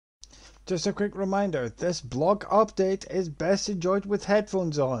Just a quick reminder, this blog update is best enjoyed with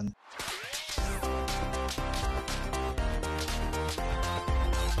headphones on.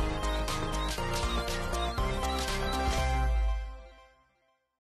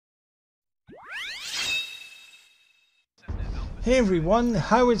 Hey everyone,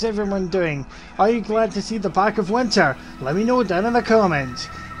 how is everyone doing? Are you glad to see the back of winter? Let me know down in the comments.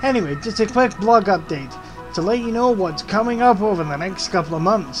 Anyway, just a quick blog update to let you know what's coming up over the next couple of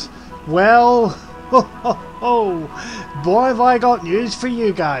months. Well, boy have I got news for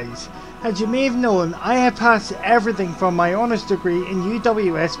you guys. As you may have known, I had passed everything from my honours degree in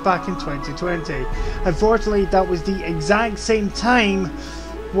UWS back in 2020. Unfortunately, that was the exact same time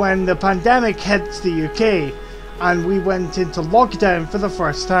when the pandemic hit the UK and we went into lockdown for the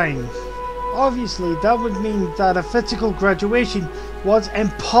first time. Obviously, that would mean that a physical graduation was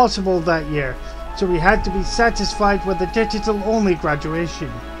impossible that year, so we had to be satisfied with a digital-only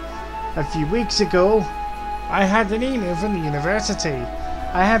graduation. A few weeks ago, I had an email from the university.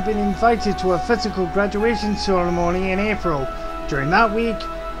 I had been invited to a physical graduation ceremony in April. During that week,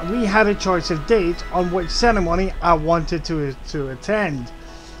 we had a choice of date on which ceremony I wanted to attend.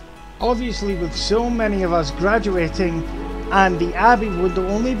 Obviously, with so many of us graduating, and the Abbey would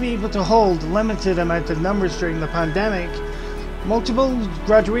only be able to hold a limited amount of numbers during the pandemic, multiple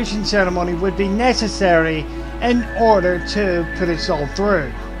graduation ceremony would be necessary in order to put us all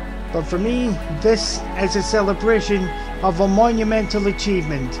through. But for me, this is a celebration of a monumental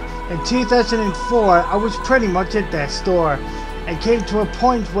achievement. In 2004, I was pretty much at death's door. It came to a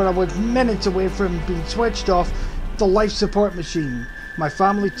point where I was minutes away from being switched off the life support machine. My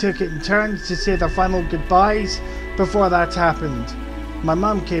family took it in turns to say their final goodbyes before that happened. My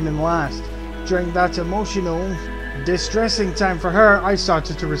mum came in last. During that emotional, distressing time for her, I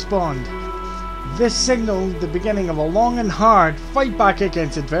started to respond. This signaled the beginning of a long and hard fight back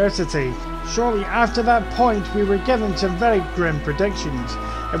against adversity. Shortly after that point, we were given some very grim predictions.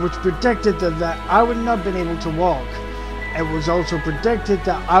 It was predicted that I would not have been able to walk. It was also predicted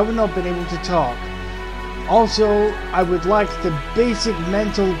that I would not have been able to talk. Also, I would lack the basic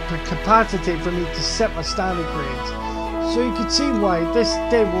mental capacity for me to set my standard grades. So you can see why this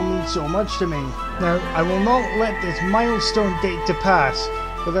day will mean so much to me. Now, I will not let this milestone date to pass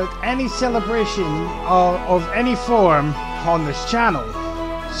without any celebration of any form on this channel.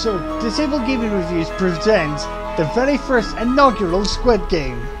 So, Disabled Gaming Reviews presents the very first inaugural Squid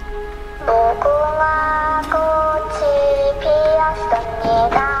Game.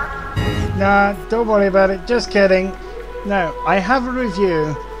 Nah, don't worry about it, just kidding. Now, I have a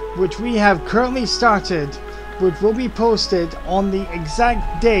review which we have currently started, which will be posted on the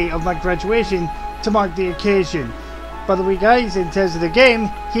exact day of my graduation to mark the occasion. By the way guys, in terms of the game,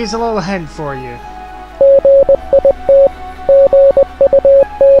 here's a little hint for you.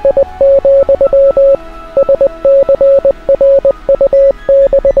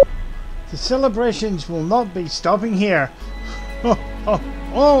 The celebrations will not be stopping here.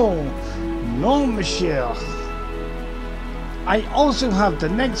 Oh, no, monsieur. I also have the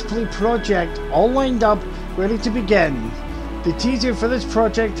next play project all lined up, ready to begin. The teaser for this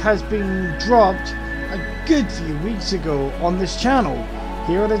project has been dropped a good few weeks ago on this channel.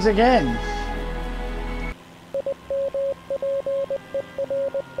 Here it is again.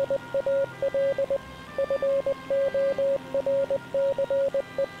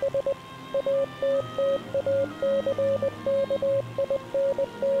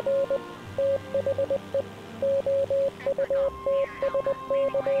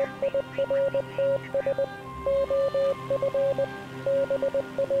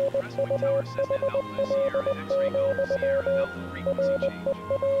 Crestwood Tower Cessna Alpha Sierra X-Ray Golf Sierra Alpha frequency change.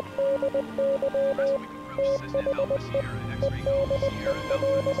 Crestwood approach Cessna Alpha Sierra X-Ray Golf Sierra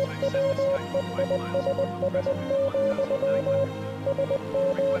Alpha this time Cessna Skype 5 miles north of Crestwood 1900.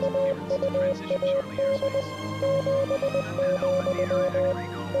 Request clearance to transition Charlie airspace. Cessna Alpha Sierra X-Ray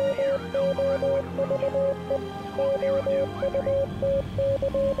Golf Sierra Alpha Crestwood approach. Squawk 0253.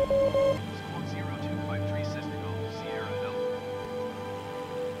 Squawk 0253 Cessna Golf Sierra Alpha.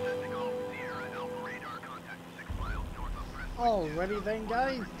 Alrighty then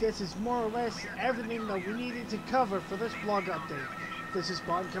guys, this is more or less everything that we needed to cover for this blog update. This is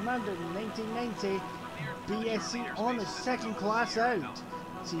Bond Commander 1990, BSc Honours 2nd class out.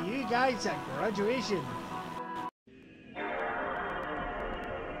 See you guys at graduation.